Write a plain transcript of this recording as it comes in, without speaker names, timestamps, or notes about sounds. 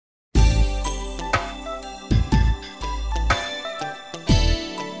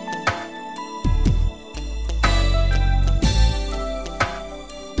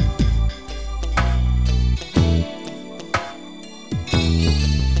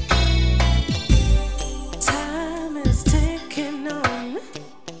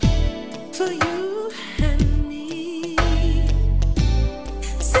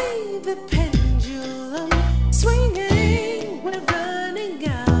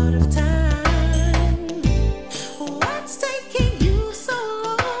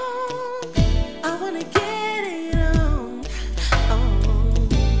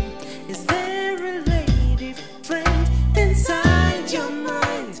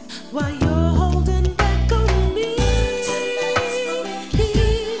while you're holding back on me.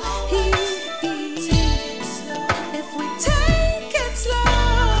 If we take it slow,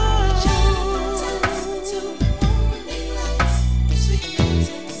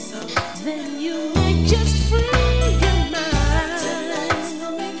 then you might just free your mind.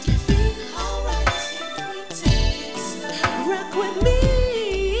 Rock with me.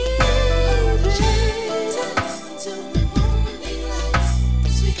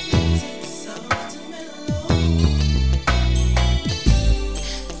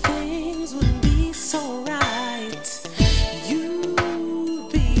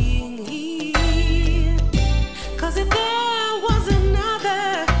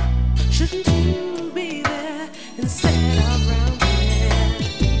 Instead of round here,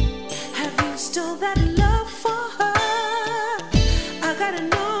 have you still that love for her? I gotta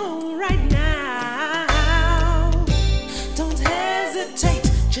know right now. Don't hesitate,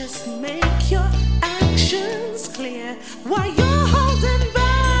 just make your actions clear while you're holding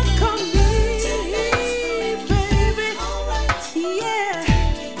back on me, baby. Yeah,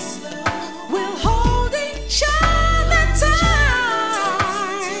 we'll hold each other tight.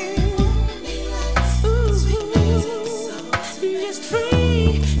 Just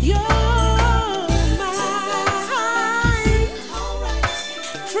free your mind.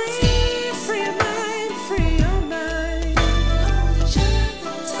 Free your mind, free your mind.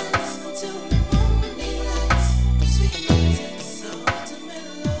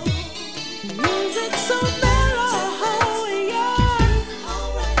 Music so mellow, yeah.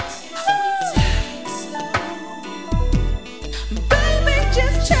 Baby,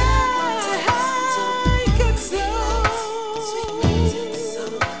 just take it slow.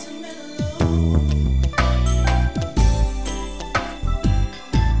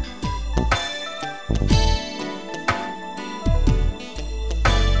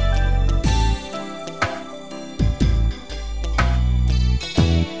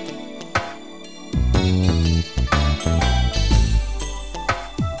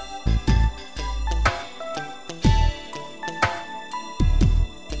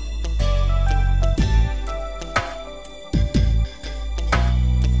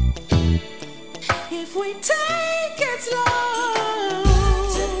 If we take it slow,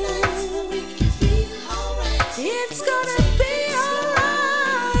 it's gonna be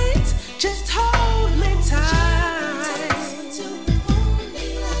alright. Just hold me tight.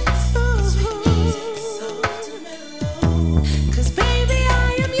 Cause baby, I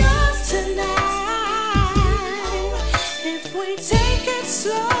am yours tonight. If we take it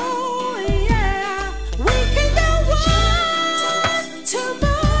slow.